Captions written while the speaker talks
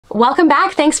Welcome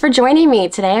back. Thanks for joining me.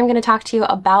 Today I'm going to talk to you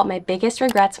about my biggest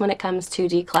regrets when it comes to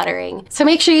decluttering. So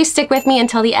make sure you stick with me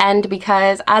until the end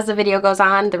because as the video goes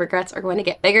on, the regrets are going to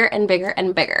get bigger and bigger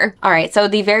and bigger. All right, so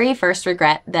the very first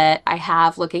regret that I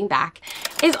have looking back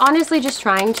is honestly just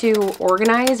trying to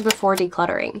organize before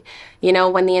decluttering. You know,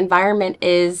 when the environment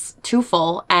is too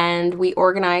full and we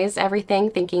organize everything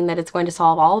thinking that it's going to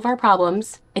solve all of our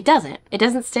problems, it doesn't. It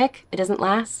doesn't stick, it doesn't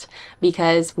last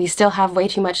because we still have way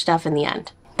too much stuff in the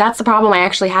end. That's the problem I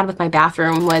actually had with my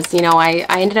bathroom was, you know, I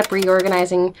ended up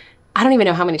reorganizing, I don't even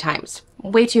know how many times,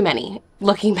 way too many.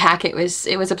 Looking back, it was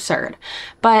absurd.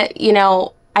 But, you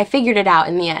know, I figured it out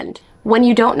in the end. When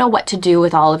you don't know what to do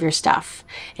with all of your stuff,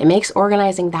 it makes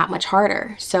organizing that much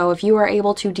harder. So if you are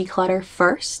able to declutter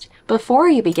first, before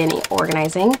you begin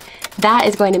organizing, that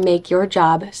is going to make your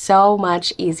job so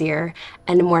much easier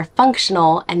and more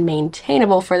functional and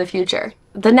maintainable for the future.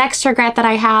 The next regret that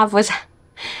I have was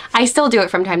I still do it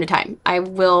from time to time. I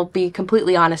will be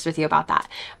completely honest with you about that.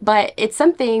 But it's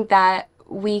something that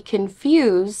we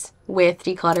confuse with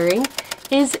decluttering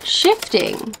is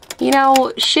shifting. You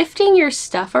know, shifting your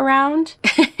stuff around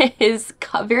is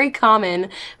very common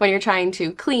when you're trying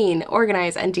to clean,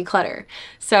 organize, and declutter.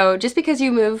 So just because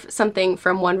you move something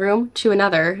from one room to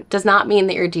another does not mean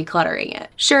that you're decluttering it.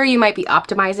 Sure, you might be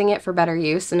optimizing it for better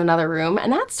use in another room,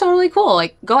 and that's totally cool.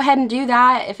 Like, go ahead and do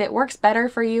that. If it works better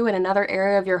for you in another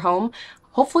area of your home,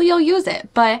 hopefully you'll use it.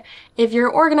 But if you're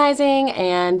organizing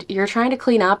and you're trying to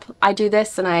clean up, I do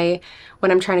this and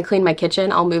when I'm trying to clean my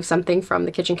kitchen, I'll move something from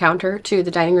the kitchen counter to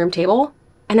the dining room table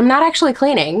and I'm not actually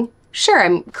cleaning. Sure,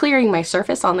 I'm clearing my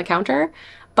surface on the counter,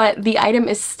 but the item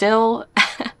is still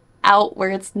out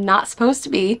where it's not supposed to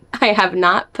be. I have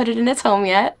not put it in its home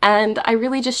yet and I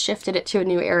really just shifted it to a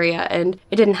new area and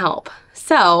it didn't help.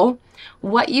 So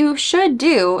what you should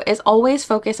do is always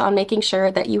focus on making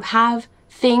sure that you have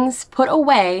things put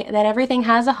away, that everything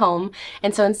has a home.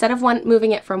 And so instead of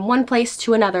moving it from one place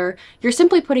to another, you're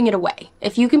simply putting it away.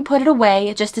 If you can put it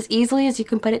away just as easily as you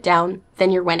can put it down,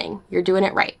 then you're winning. You're doing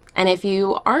it right. And if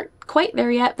you aren't quite there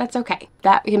yet, that's okay.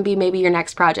 That can be maybe your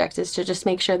next project, is to just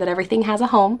make sure that everything has a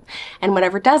home, and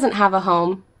whatever doesn't have a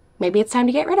home, maybe it's time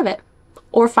to get rid of it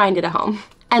or find it a home.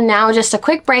 And now just a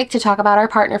quick break to talk about our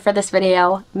partner for this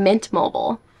video, Mint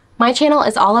Mobile. My channel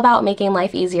is all about making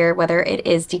life easier, whether it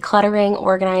is decluttering,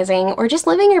 organizing, or just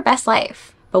living your best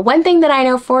life. But one thing that I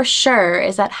know for sure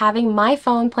is that having my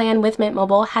phone plan with Mint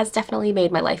Mobile has definitely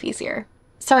made my life easier.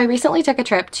 So I recently took a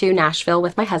trip to Nashville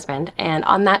with my husband, and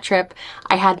on that trip,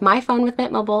 I had my phone with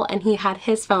Mint Mobile and he had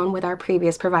his phone with our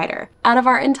previous provider. Out of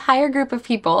our entire group of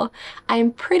people,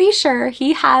 I'm pretty sure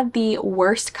he had the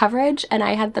worst coverage and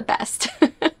I had the best.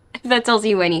 If that tells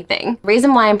you anything. The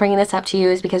reason why I'm bringing this up to you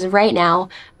is because right now,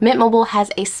 Mint Mobile has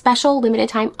a special limited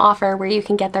time offer where you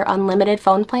can get their unlimited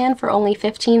phone plan for only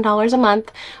 $15 a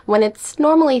month when it's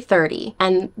normally $30.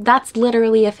 And that's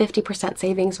literally a 50%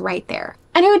 savings right there.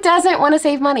 And who doesn't want to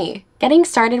save money? Getting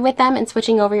started with them and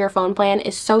switching over your phone plan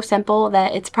is so simple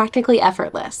that it's practically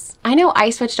effortless. I know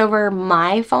I switched over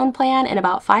my phone plan in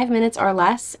about 5 minutes or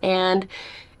less, and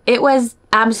it was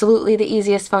absolutely the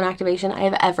easiest phone activation I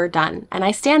have ever done, and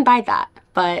I stand by that,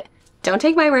 but don't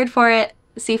take my word for it,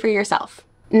 see for yourself.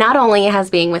 Not only has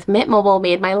being with Mint Mobile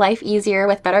made my life easier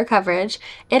with better coverage,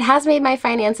 it has made my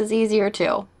finances easier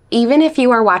too. Even if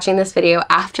you are watching this video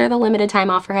after the limited time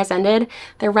offer has ended,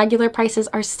 their regular prices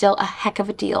are still a heck of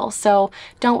a deal, so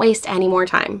don't waste any more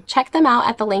time. Check them out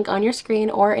at the link on your screen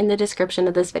or in the description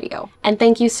of this video. And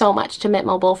thank you so much to Mint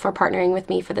Mobile for partnering with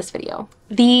me for this video.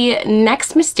 The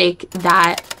next mistake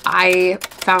that I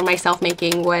found myself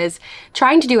making was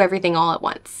trying to do everything all at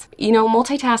once. You know,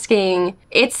 multitasking,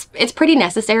 it's pretty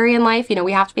necessary in life. You know,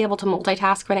 we have to be able to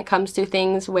multitask when it comes to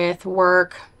things with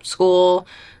work, school,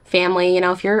 family. You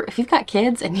know, if you've got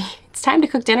kids and it's time to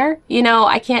cook dinner, you know,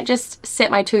 I can't just sit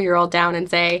my 2-year-old down and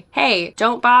say, hey,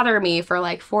 don't bother me for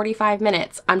like 45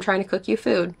 minutes. I'm trying to cook you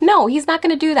food. No, he's not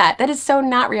going to do that. That is so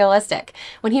not realistic.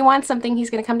 When he wants something, he's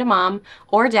going to come to mom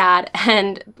or dad,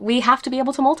 and we have to be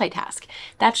able to multitask.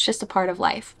 That's just a part of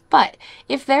life. But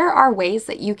if there are ways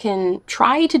that you can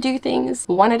try to do things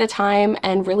one at a time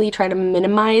and really try to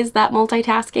minimize that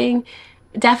multitasking,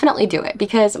 definitely do it,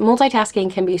 because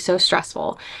multitasking can be so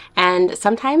stressful, and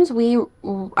sometimes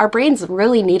our brains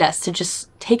really need us to just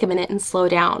take a minute and slow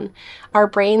down. Our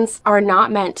brains are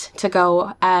not meant to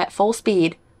go at full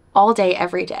speed all day,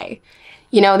 every day.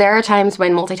 You know, there are times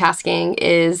when multitasking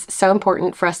is so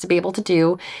important for us to be able to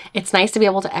do. It's nice to be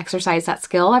able to exercise that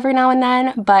skill every now and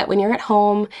then, but when you're at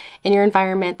home in your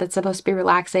environment that's supposed to be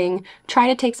relaxing, try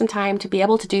to take some time to be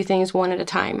able to do things one at a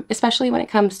time, especially when it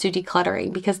comes to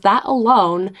decluttering, because that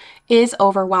alone is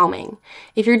overwhelming.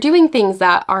 If you're doing things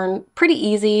that are pretty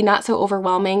easy, not so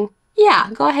overwhelming, yeah,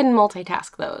 go ahead and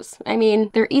multitask those. I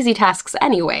mean, they're easy tasks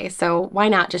anyway, so why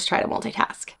not just try to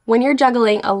multitask? When you're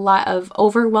juggling a lot of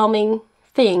overwhelming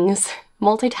things,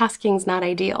 multitasking's not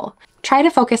ideal. Try to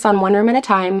focus on one room at a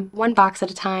time, one box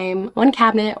at a time, one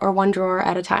cabinet or one drawer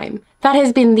at a time. That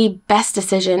has been the best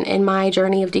decision in my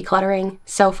journey of decluttering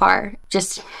so far,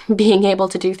 just being able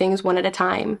to do things one at a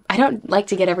time. I don't like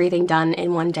to get everything done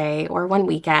in one day or one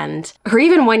weekend, or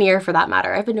even 1 year for that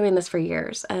matter. I've been doing this for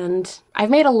years and I've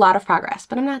made a lot of progress,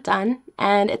 but I'm not done,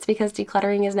 and it's because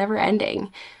decluttering is never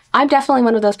ending. I'm definitely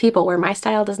one of those people where my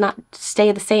style does not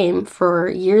stay the same for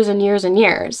years and years and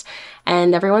years.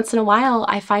 And every once in a while,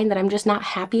 I find that I'm just not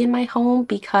happy in my home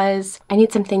because I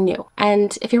need something new.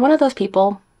 And if you're one of those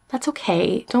people, that's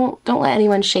okay. Don't let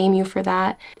anyone shame you for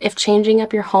that. If changing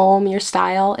up your home, your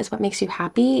style is what makes you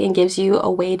happy and gives you a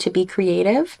way to be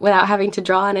creative without having to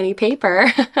draw on any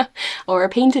paper or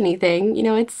paint anything, you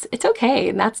know, it's okay.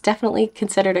 And that's definitely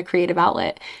considered a creative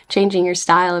outlet, changing your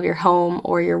style of your home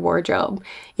or your wardrobe.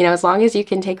 You know, as long as you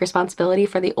can take responsibility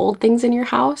for the old things in your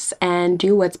house and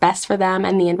do what's best for them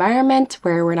and the environment,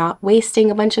 where we're not wasting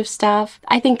a bunch of stuff,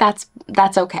 I think that's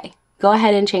okay. Go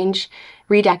ahead and change,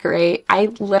 redecorate. I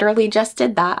literally just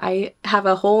did that. I have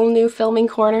a whole new filming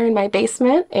corner in my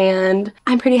basement and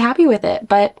I'm pretty happy with it,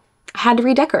 but I had to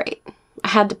redecorate. I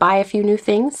had to buy a few new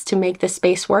things to make the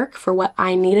space work for what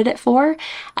I needed it for.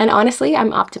 And honestly,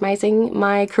 I'm optimizing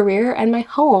my career and my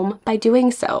home by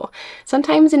doing so.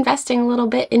 Sometimes investing a little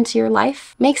bit into your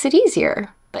life makes it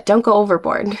easier. But don't go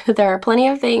overboard. There are plenty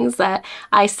of things that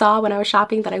I saw when I was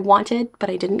shopping that I wanted, but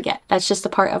I didn't get. That's just a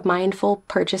part of mindful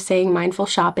purchasing, mindful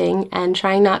shopping, and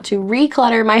trying not to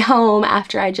reclutter my home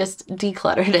after I just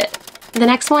decluttered it. The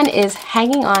next one is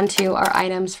hanging on to our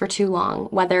items for too long,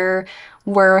 whether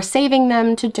we're saving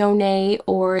them to donate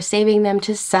or saving them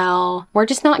to sell. We're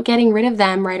just not getting rid of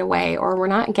them right away, or we're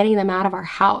not getting them out of our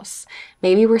house.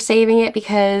 Maybe we're saving it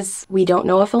because we don't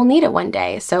know if we'll need it one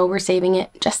day, so we're saving it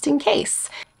just in case.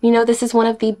 You know, this is one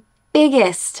of the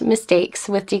biggest mistakes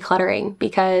with decluttering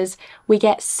because we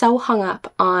get so hung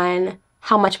up on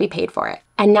how much we paid for it.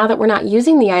 And now that we're not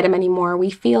using the item anymore,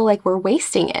 we feel like we're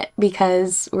wasting it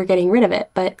because we're getting rid of it.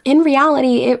 But in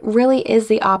reality, it really is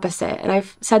the opposite. And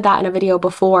I've said that in a video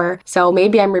before, so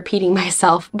maybe I'm repeating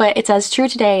myself, but it's as true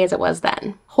today as it was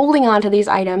then. Holding on to these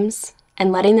items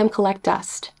and letting them collect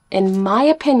dust, in my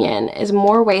opinion, is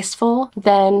more wasteful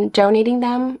than donating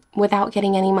them without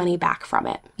getting any money back from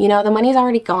it. You know, the money's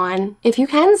already gone. If you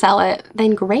can sell it,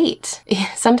 then great.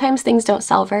 Sometimes things don't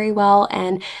sell very well,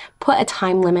 and put a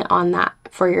time limit on that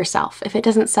for yourself. If it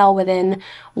doesn't sell within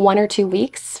 1 or 2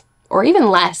 weeks, or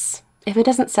even less, if it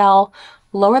doesn't sell,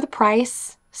 lower the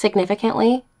price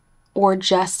significantly or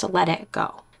just let it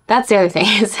go. That's the other thing,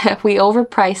 is that we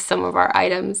overprice some of our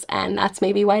items, and that's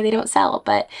maybe why they don't sell.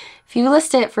 But if you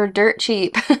list it for dirt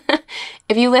cheap,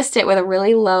 if you list it with a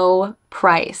really low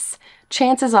price,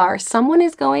 chances are someone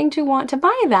is going to want to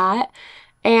buy that.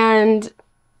 And,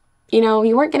 you know,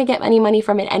 you weren't going to get any money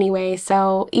from it anyway.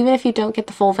 So even if you don't get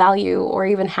the full value, or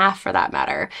even half for that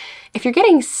matter, if you're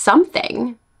getting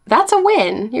something, that's a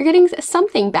win. You're getting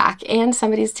something back, and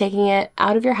somebody's taking it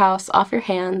out of your house, off your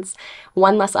hands,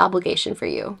 one less obligation for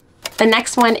you. The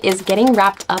next one is getting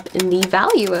wrapped up in the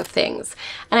value of things.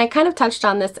 And I kind of touched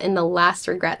on this in the last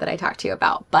regret that I talked to you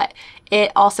about, but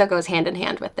it also goes hand in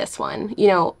hand with this one. You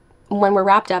know, when we're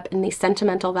wrapped up in the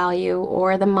sentimental value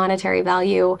or the monetary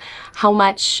value, how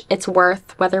much it's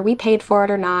worth, whether we paid for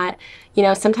it or not. You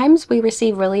know, sometimes we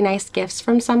receive really nice gifts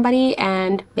from somebody,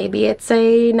 and maybe it's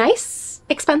a nice,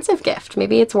 expensive gift.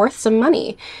 Maybe it's worth some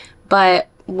money, but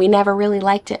we never really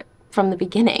liked it from the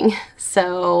beginning.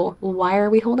 So why are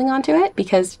we holding on to it?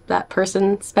 Because that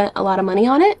person spent a lot of money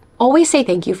on it? Always say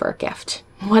thank you for a gift.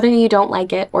 Whether you don't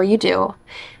like it or you do,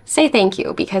 say thank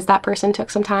you, because that person took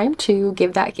some time to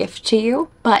give that gift to you.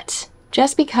 But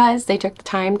just because they took the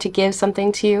time to give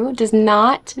something to you does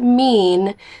not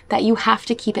mean that you have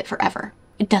to keep it forever.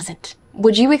 It doesn't.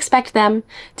 Would you expect them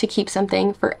to keep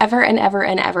something forever and ever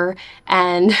and ever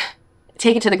and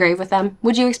take it to the grave with them?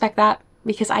 Would you expect that?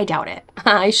 Because I doubt it.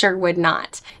 I sure would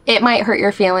not. It might hurt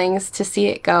your feelings to see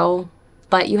it go,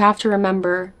 but you have to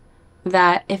remember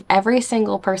that if every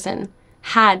single person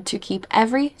had to keep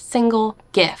every single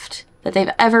gift that they've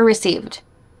ever received,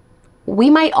 we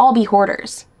might all be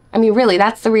hoarders. I mean, really,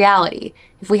 that's the reality.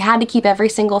 If we had to keep every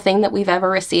single thing that we've ever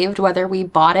received, whether we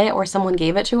bought it or someone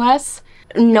gave it to us,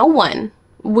 no one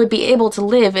would be able to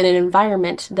live in an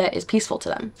environment that is peaceful to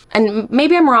them. And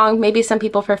maybe I'm wrong. Maybe some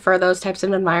people prefer those types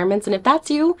of environments. And if that's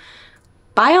you,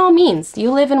 by all means,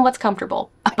 you live in what's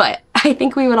comfortable. But I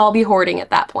think we would all be hoarding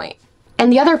at that point.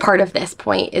 And the other part of this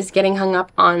point is getting hung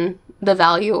up on the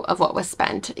value of what was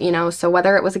spent, you know, so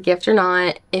whether it was a gift or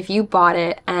not, if you bought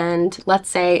it and let's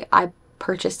say I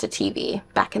purchased a TV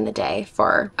back in the day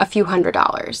for a few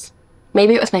 $100s.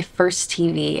 Maybe it was my first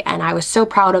TV and I was so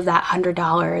proud of that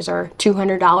 $100 or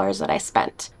 $200 that I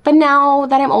spent. But now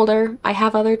that I'm older, I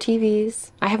have other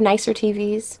TVs. I have nicer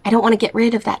TVs. I don't want to get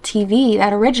rid of that TV,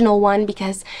 that original one,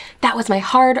 because that was my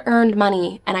hard-earned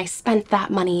money and I spent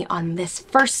that money on this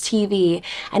first TV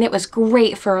and it was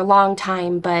great for a long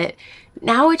time, but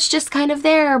now it's just kind of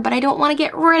there, but I don't want to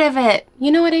get rid of it.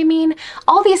 You know what I mean?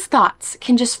 All these thoughts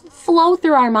can just flow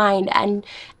through our mind and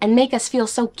make us feel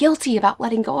so guilty about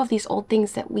letting go of these old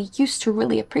things that we used to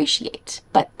really appreciate.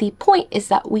 But the point is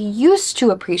that we used to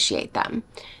appreciate them.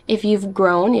 If you've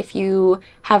grown, if you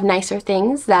have nicer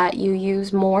things that you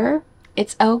use more,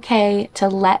 it's okay to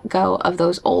let go of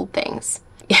those old things.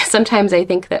 Yeah, sometimes I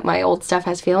think that my old stuff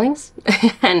has feelings,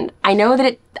 and I know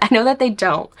that they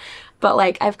don't. But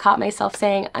like, I've caught myself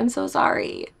saying, I'm so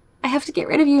sorry. I have to get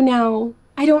rid of you now.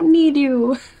 I don't need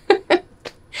you.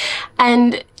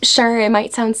 And sure, it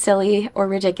might sound silly or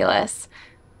ridiculous,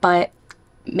 but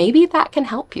maybe that can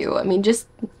help you. I mean, just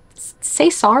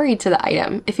say sorry to the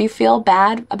item. If you feel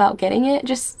bad about getting it,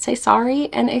 just say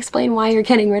sorry and explain why you're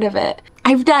getting rid of it.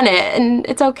 I've done it and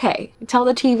it's okay. Tell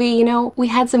the TV, you know, we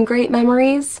had some great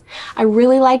memories. I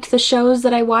really liked the shows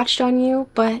that I watched on you,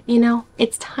 but you know,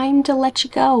 it's time to let you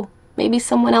go. Maybe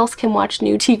someone else can watch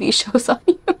new TV shows on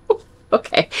you.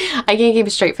 Okay, I can't keep a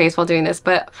straight face while doing this,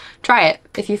 but try it.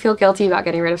 If you feel guilty about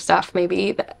getting rid of stuff,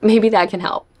 maybe that can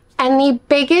help. And the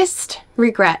biggest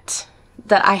regret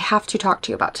that I have to talk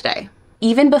to you about today,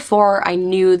 even before I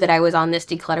knew that I was on this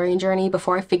decluttering journey,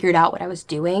 before I figured out what I was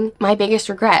doing, my biggest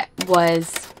regret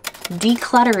was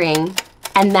decluttering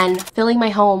and then filling my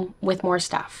home with more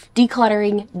stuff.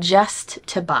 Decluttering just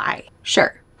to buy.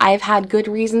 Sure, I've had good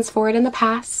reasons for it in the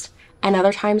past, and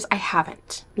other times I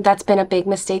haven't. That's been a big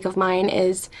mistake of mine,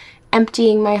 is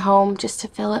emptying my home just to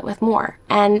fill it with more.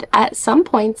 And at some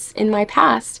points in my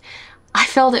past, I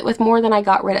filled it with more than I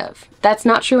got rid of. That's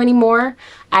not true anymore.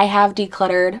 I have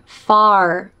decluttered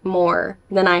far more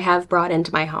than I have brought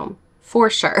into my home. For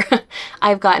sure.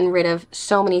 I've gotten rid of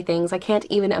so many things. I can't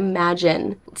even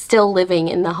imagine still living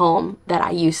in the home that I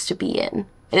used to be in.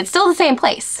 And it's still the same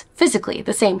place, physically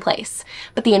the same place,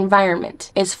 but the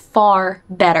environment is far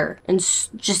better and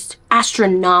just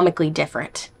astronomically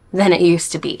different than it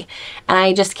used to be. And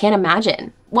I just can't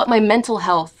imagine what my mental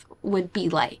health would be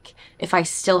like if I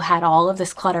still had all of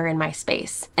this clutter in my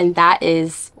space. And that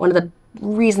is one of the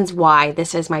reasons why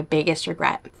this is my biggest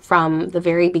regret from the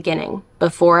very beginning,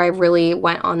 before I really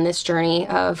went on this journey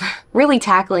of really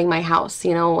tackling my house.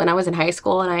 You know, when I was in high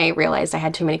school and I realized I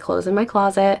had too many clothes in my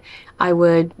closet, I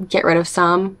would get rid of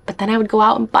some, but then I would go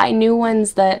out and buy new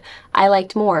ones that I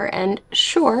liked more. And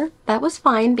sure, that was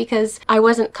fine because I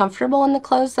wasn't comfortable in the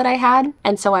clothes that I had,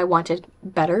 and so I wanted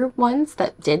better ones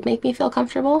that did make me feel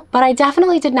comfortable. But I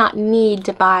definitely did not need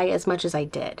to buy as much as I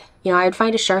did. You know, I would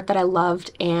find a shirt that I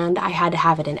loved and I had to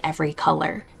have it in every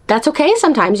color. That's okay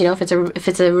sometimes, you know, if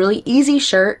it's a really easy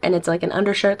shirt and it's like an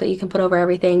undershirt that you can put over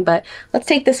everything. But let's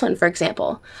take this one, for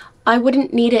example. I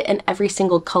wouldn't need it in every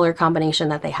single color combination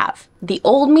that they have. The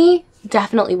old me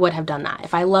definitely would have done that.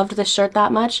 If I loved this shirt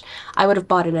that much, I would have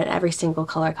bought it in every single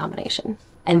color combination.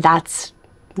 And that's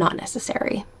not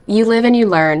necessary. You live and you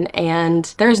learn, and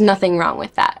there's nothing wrong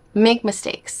with that. Make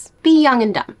mistakes. Be young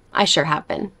and dumb. I sure have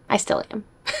been. I still am.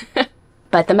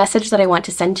 But the message that I want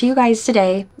to send to you guys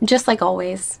today, just like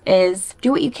always, is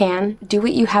do what you can, do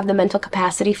what you have the mental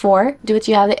capacity for, do what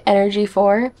you have the energy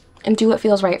for, and do what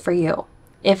feels right for you.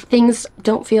 If things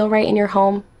don't feel right in your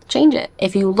home, change it.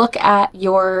 If you look at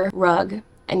your rug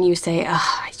and you say, "Ugh,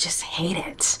 I just hate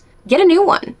it," get a new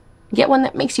one. Get one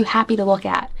that makes you happy to look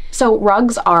at. So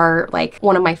rugs are like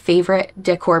one of my favorite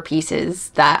decor pieces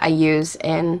that I use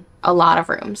in a lot of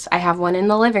rooms. I have one in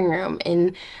the living room,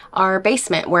 in our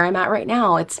basement where I'm at right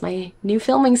now. It's my new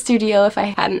filming studio, if I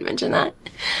hadn't mentioned that.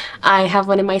 I have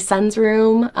one in my son's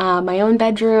room, my own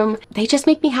bedroom. They just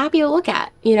make me happy to look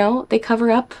at, you know? They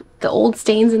cover up the old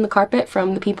stains in the carpet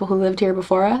from the people who lived here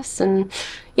before us. And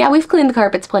yeah, we've cleaned the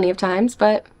carpets plenty of times,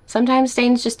 but sometimes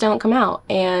stains just don't come out.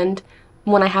 And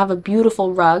when I have a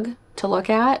beautiful rug to look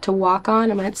at, to walk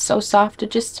on, and it's so soft, it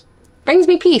just brings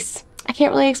me peace. I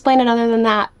can't really explain it other than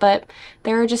that, but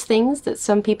there are just things that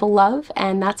some people love,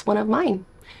 and that's one of mine.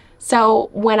 So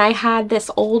when I had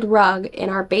this old rug in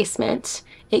our basement,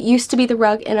 it used to be the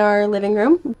rug in our living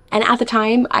room, and at the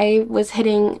time I was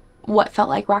hitting what felt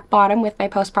like rock bottom with my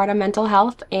postpartum mental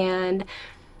health, and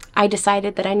I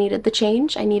decided that I needed the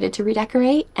change. I needed to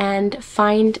redecorate and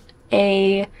find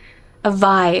a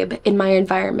vibe in my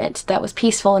environment that was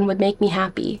peaceful and would make me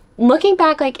happy. Looking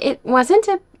back, like, it wasn't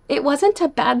a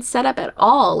bad setup at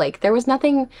all. Like, there was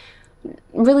nothing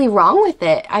really wrong with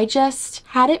it. I just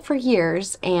had it for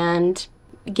years, and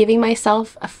giving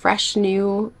myself a fresh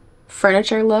new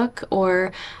furniture look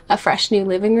or a fresh new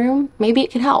living room, maybe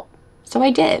it could help. So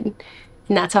I did.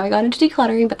 And that's how I got into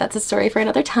decluttering, but that's a story for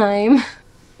another time.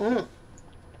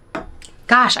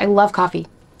 Gosh, I love coffee.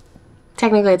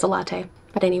 Technically it's a latte,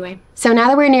 but anyway. So now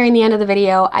that we're nearing the end of the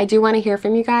video, I do want to hear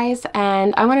from you guys,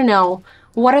 and I want to know,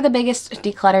 what are the biggest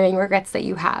decluttering regrets that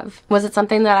you have? Was it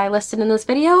something that I listed in this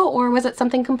video, or was it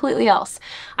something completely else?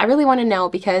 I really want to know,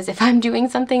 because if I'm doing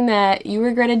something that you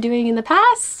regretted doing in the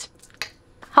past,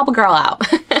 help a girl out.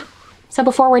 So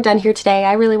before we're done here today,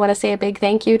 I really want to say a big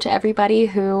thank you to everybody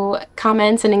who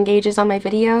comments and engages on my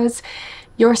videos.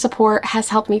 Your support has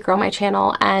helped me grow my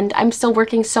channel, and I'm still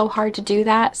working so hard to do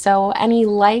that. So any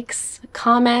likes,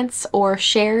 comments, or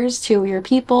shares to your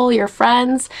people, your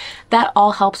friends, that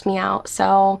all helps me out.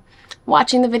 So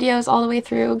watching the videos all the way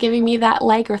through, giving me that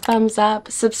like or thumbs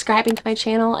up, subscribing to my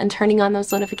channel and turning on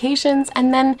those notifications,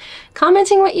 and then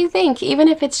commenting what you think, even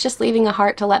if it's just leaving a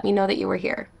heart to let me know that you were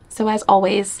here. So as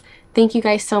always, thank you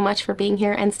guys so much for being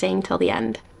here and staying till the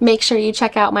end. Make sure you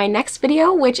check out my next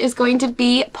video, which is going to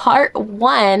be part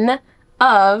 1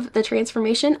 of the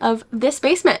transformation of this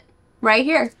basement right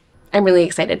here. I'm really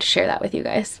excited to share that with you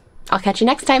guys. I'll catch you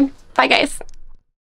next time. Bye, guys.